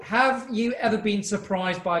have you ever been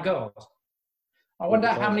surprised by God? I wonder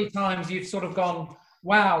how many times you've sort of gone,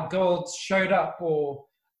 wow, God showed up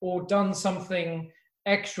or done something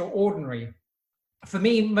extraordinary. For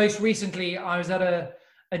me, most recently, I was at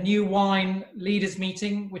a New Wine leaders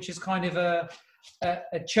meeting, which is kind of a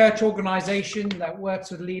church organization that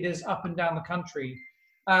works with leaders up and down the country.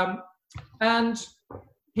 And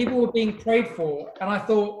people were being prayed for. And I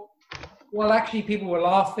thought, well, actually, people were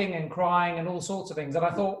laughing and crying and all sorts of things. And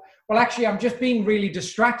I thought, well, actually, I'm just being really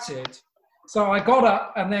distracted. So I got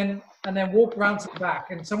up and then walked around to the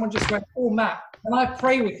back, and someone just went, oh, Matt, can I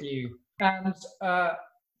pray with you? And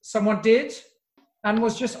someone did, and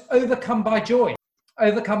was just overcome by joy,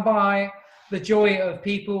 overcome by the joy of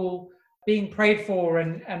people being prayed for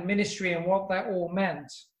and ministry and what that all meant.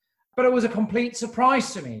 But it was a complete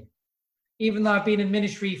surprise to me. Even though I've been in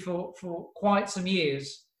ministry for quite some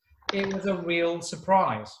years, it was a real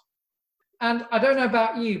surprise. And I don't know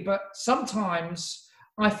about you, but sometimes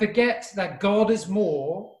I forget that God is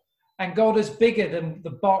more and God is bigger than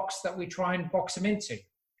the box that we try and box him into.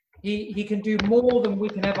 He can do more than we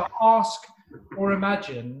can ever ask or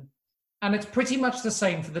imagine. And it's pretty much the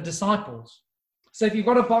same for the disciples. So if you've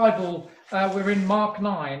got a Bible, we're in Mark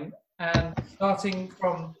 9, and starting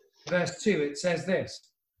from verse 2, it says this.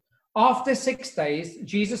 After 6 days,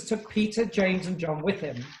 Jesus took Peter, James, and John with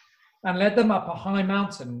him and led them up a high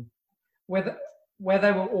mountain where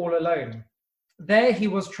they were all alone. There he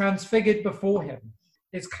was transfigured before him.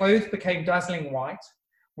 His clothes became dazzling white,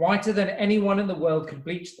 whiter than anyone in the world could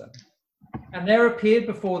bleach them. And there appeared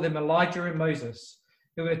before them Elijah and Moses,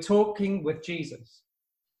 who were talking with Jesus.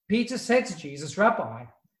 Peter said to Jesus, Rabbi,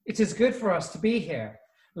 it is good for us to be here.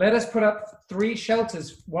 Let us put up 3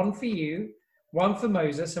 shelters, one for you, one for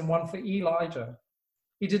Moses, and one for Elijah.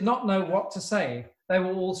 He did not know what to say. They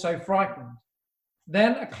were all so frightened.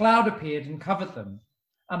 Then a cloud appeared and covered them,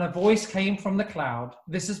 and a voice came from the cloud,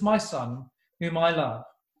 this is my son, whom I love.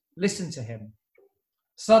 Listen to him.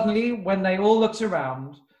 Suddenly, when they all looked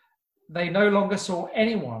around, they no longer saw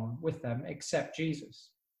anyone with them except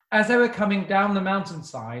Jesus. As they were coming down the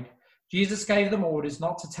mountainside, Jesus gave them orders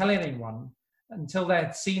not to tell anyone until they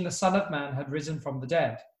had seen the Son of Man had risen from the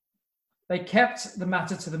dead. They kept the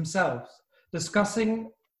matter to themselves,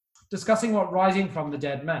 discussing what rising from the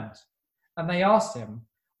dead meant. And they asked him,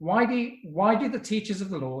 why do the teachers of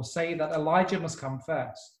the law say that Elijah must come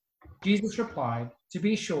first? Jesus replied, to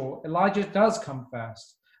be sure, Elijah does come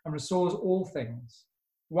first and restores all things.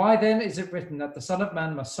 Why then is it written that the Son of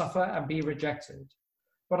Man must suffer and be rejected?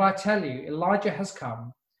 But I tell you, Elijah has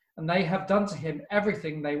come, and they have done to him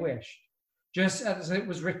everything they wished, just as it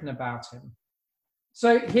was written about him.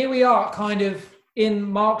 So here we are kind of in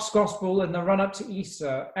Mark's Gospel in the run-up to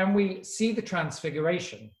Easter, and we see the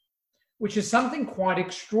Transfiguration, which is something quite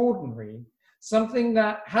extraordinary, something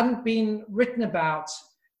that hadn't been written about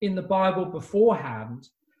in the Bible beforehand.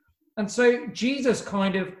 And so Jesus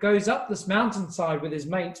kind of goes up this mountainside with his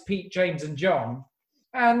mates, Pete, James, and John,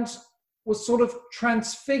 and was sort of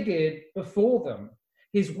transfigured before them.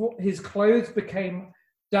 His clothes became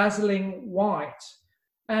dazzling white,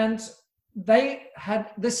 and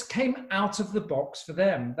this came out of the box for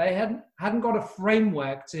them. They hadn't got a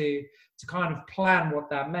framework to kind of plan what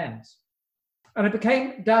that meant. And it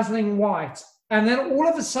became dazzling white. And then all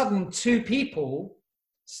of a sudden, 2 people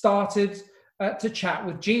started to chat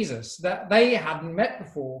with Jesus that they hadn't met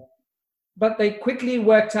before. But they quickly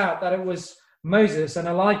worked out that it was Moses and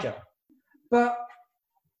Elijah. But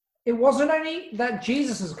it wasn't only that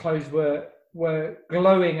Jesus' clothes were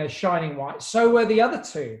glowing as shining white, so were the other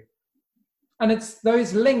 2. And it's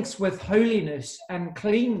those links with holiness and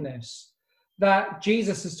cleanness that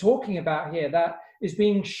Jesus is talking about here that is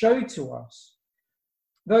being shown to us.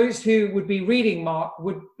 Those who would be reading Mark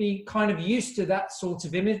would be kind of used to that sort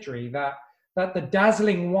of imagery, that the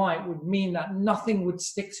dazzling white would mean that nothing would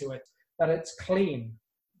stick to it, that it's clean.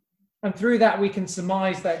 And through that, we can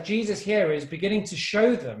surmise that Jesus here is beginning to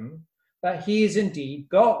show them that he is indeed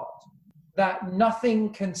God, that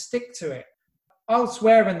nothing can stick to it.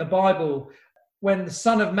 Elsewhere in the Bible, when the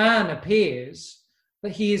Son of Man appears,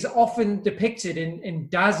 that he is often depicted in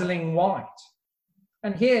dazzling white.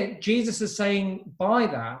 And here, Jesus is saying by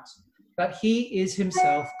that he is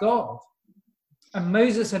himself God. And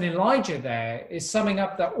Moses and Elijah there is summing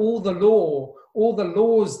up that all the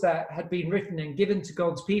laws that had been written and given to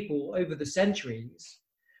God's people over the centuries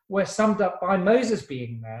were summed up by Moses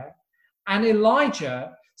being there, and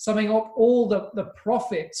Elijah summing up all the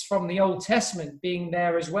prophets from the Old Testament being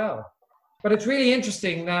there as well. But it's really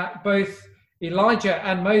interesting that both Elijah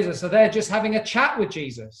and Moses are there just having a chat with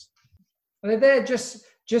Jesus. They're there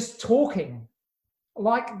just talking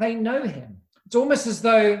like they know him. It's almost as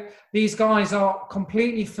though these guys are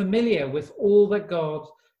completely familiar with all that God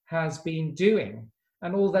has been doing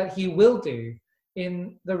and all that he will do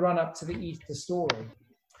in the run-up to the Easter story.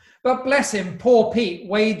 But bless him, poor Pete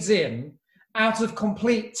wades in out of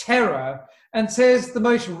complete terror and says the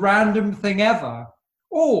most random thing ever.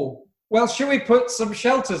 Oh, well, should we put some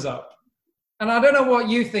shelters up? And I don't know what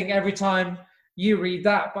you think every time you read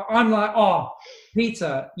that, but I'm like, oh,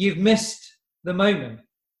 Peter, you've missed the moment.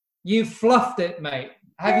 You've fluffed it, mate.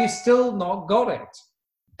 Have you still not got it?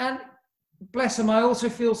 And bless him, I also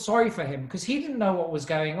feel sorry for him because he didn't know what was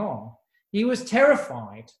going on. He was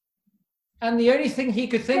terrified. And the only thing he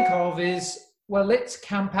could think of is, well, let's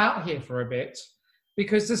camp out here for a bit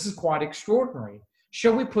because this is quite extraordinary.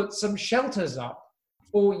 Shall we put some shelters up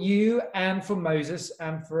for you and for Moses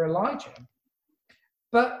and for Elijah?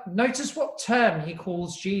 But notice what term he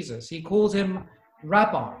calls Jesus. He calls him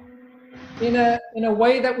Rabbi. In a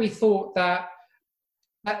way that we thought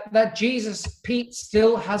that Jesus, Pete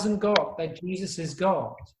still hasn't got, that Jesus is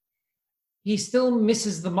God. He still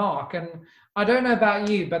misses the mark. And I don't know about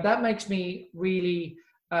you, but that makes me really,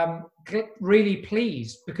 really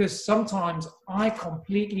pleased because sometimes I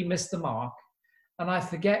completely miss the mark and I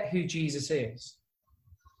forget who Jesus is.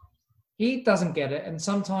 He doesn't get it, and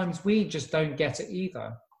sometimes we just don't get it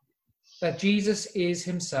either. That Jesus is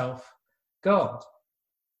himself God.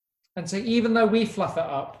 And so even though we fluff it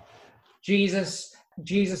up, Jesus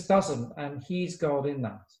doesn't, and he's God in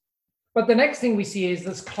that. But the next thing we see is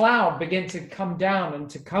this cloud begin to come down and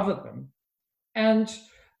to cover them. And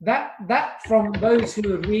that from those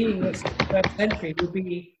who are reading this in the first century would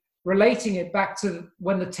be relating it back to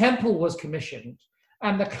when the temple was commissioned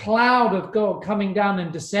and the cloud of God coming down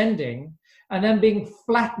and descending and then being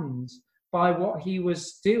flattened by what he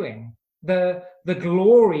was doing. The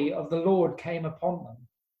glory of the Lord came upon them.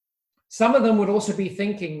 Some of them would also be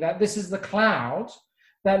thinking that this is the cloud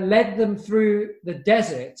that led them through the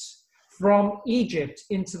desert from Egypt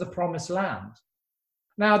into the promised land.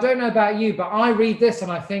 Now, I don't know about you, but I read this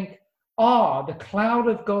and I think, the cloud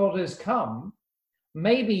of God has come.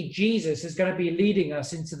 Maybe Jesus is going to be leading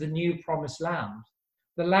us into the new promised land,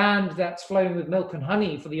 the land that's flowing with milk and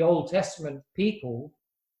honey for the Old Testament people.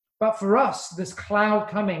 But for us, this cloud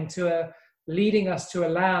coming leading us to a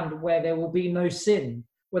land where there will be no sin,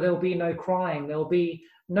 where there will be no crying, there will be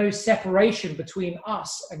no separation between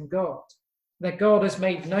us and God, that God has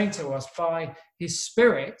made known to us by his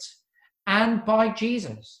Spirit and by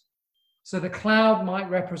Jesus. So the cloud might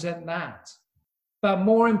represent that. But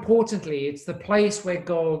more importantly, it's the place where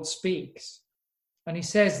God speaks. And he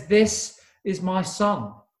says, "This is my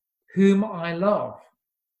son, whom I love."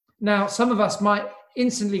 Now, some of us might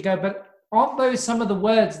instantly go, but aren't those some of the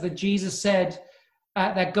words that Jesus said,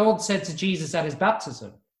 that God said to Jesus at his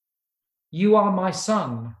baptism? "You are my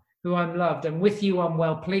son, who I'm loved, and with you I'm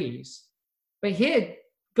well pleased." But here,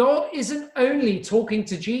 God isn't only talking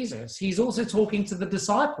to Jesus, he's also talking to the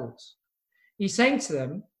disciples. He's saying to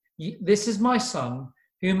them, "This is my son,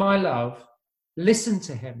 whom I love. Listen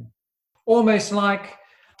to him." Almost like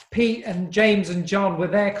Pete and James and John were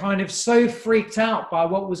there kind of so freaked out by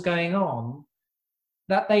what was going on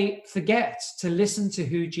that they forget to listen to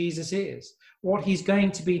who Jesus is, what he's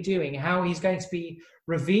going to be doing, how he's going to be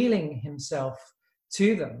revealing himself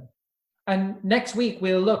to them. And next week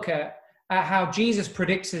we'll look at how Jesus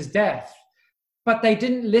predicts his death. But they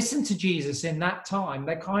didn't listen to Jesus in that time.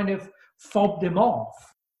 They kind of fobbed him off.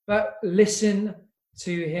 But listen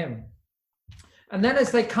to him. And then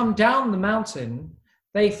as they come down the mountain,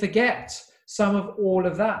 they forget some of all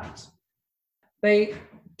of that. They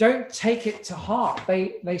don't take it to heart.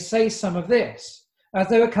 They say some of this. As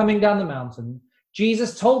they were coming down the mountain,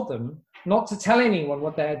 Jesus told them not to tell anyone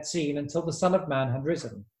what they had seen until the Son of Man had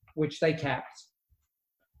risen, which they kept.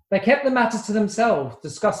 They kept the matters to themselves,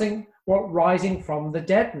 discussing what rising from the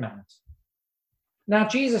dead meant. Now,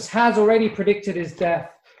 Jesus has already predicted his death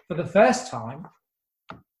for the first time.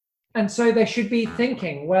 And so they should be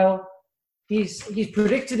thinking, well, he's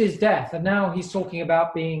predicted his death, and now he's talking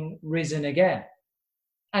about being risen again.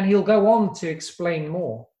 And he'll go on to explain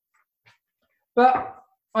more. But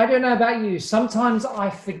I don't know about you. Sometimes I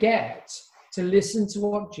forget to listen to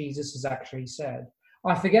what Jesus has actually said.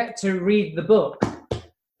 I forget to read the book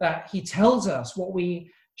that he tells us what we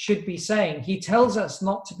should be saying. He tells us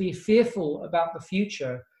not to be fearful about the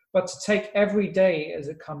future, but to take every day as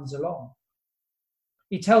it comes along.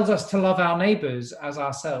 He tells us to love our neighbors as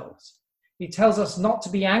ourselves. He tells us not to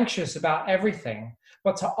be anxious about everything,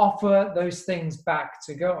 but to offer those things back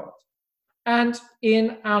to God. And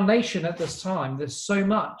in our nation at this time, there's so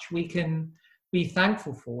much we can be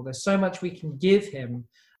thankful for. There's so much we can give him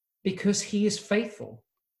because he is faithful.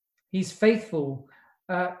 He's faithful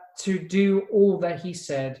to do all that he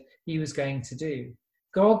said he was going to do.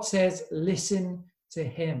 God says, listen to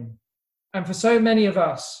him. And for so many of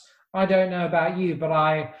us, I don't know about you, but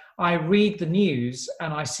I read the news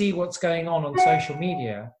and I see what's going on social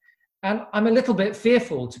media, and I'm a little bit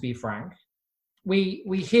fearful, to be frank. We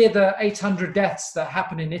hear the 800 deaths that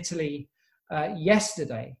happened in Italy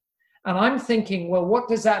yesterday, and I'm thinking, well, what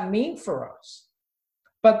does that mean for us?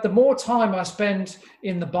 But the more time I spend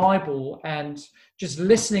in the Bible and just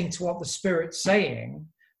listening to what the Spirit's saying,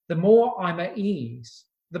 the more I'm at ease.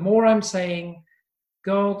 The more I'm saying,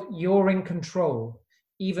 God, you're in control,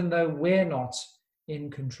 even though we're not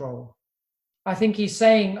in control. I think he's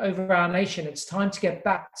saying over our nation, it's time to get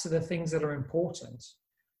back to the things that are important,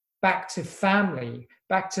 back to family,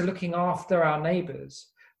 back to looking after our neighbors,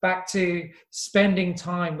 back to spending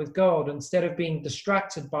time with God instead of being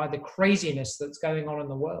distracted by the craziness that's going on in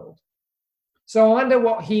the world. So I wonder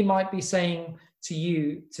what he might be saying to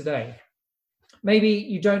you today. Maybe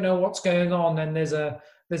you don't know what's going on and there's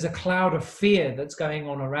a cloud of fear that's going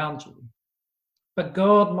on around you. But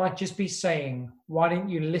God might just be saying, why don't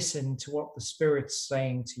you listen to what the Spirit's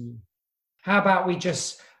saying to you? How about we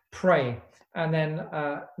just pray, and then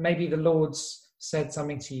maybe the Lord's said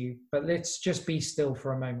something to you, but let's just be still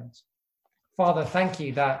for a moment. Father, thank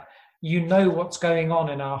you that you know what's going on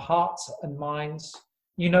in our hearts and minds.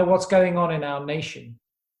 You know what's going on in our nation.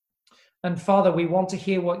 And Father, we want to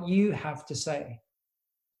hear what you have to say.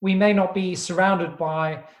 We may not be surrounded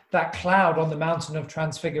by that cloud on the mountain of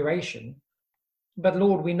transfiguration, but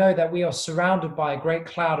Lord, we know that we are surrounded by a great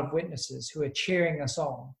cloud of witnesses who are cheering us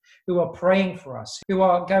on, who are praying for us, who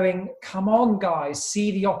are going, come on, guys,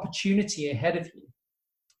 see the opportunity ahead of you.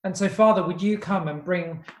 And so, Father, would you come and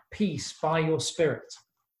bring peace by your Spirit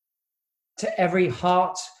to every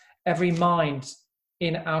heart, every mind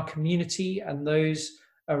in our community and those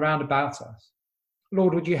around about us.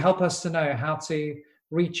 Lord, would you help us to know how to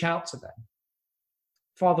reach out to them?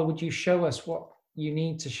 Father, would you show us what you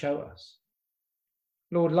need to show us?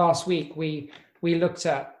 Lord, last week we looked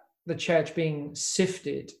at the church being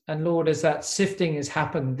sifted. And Lord, as that sifting has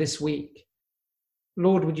happened this week,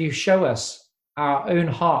 Lord, would you show us our own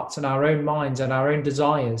hearts and our own minds and our own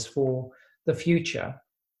desires for the future?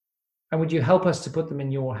 And would you help us to put them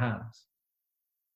in your hands?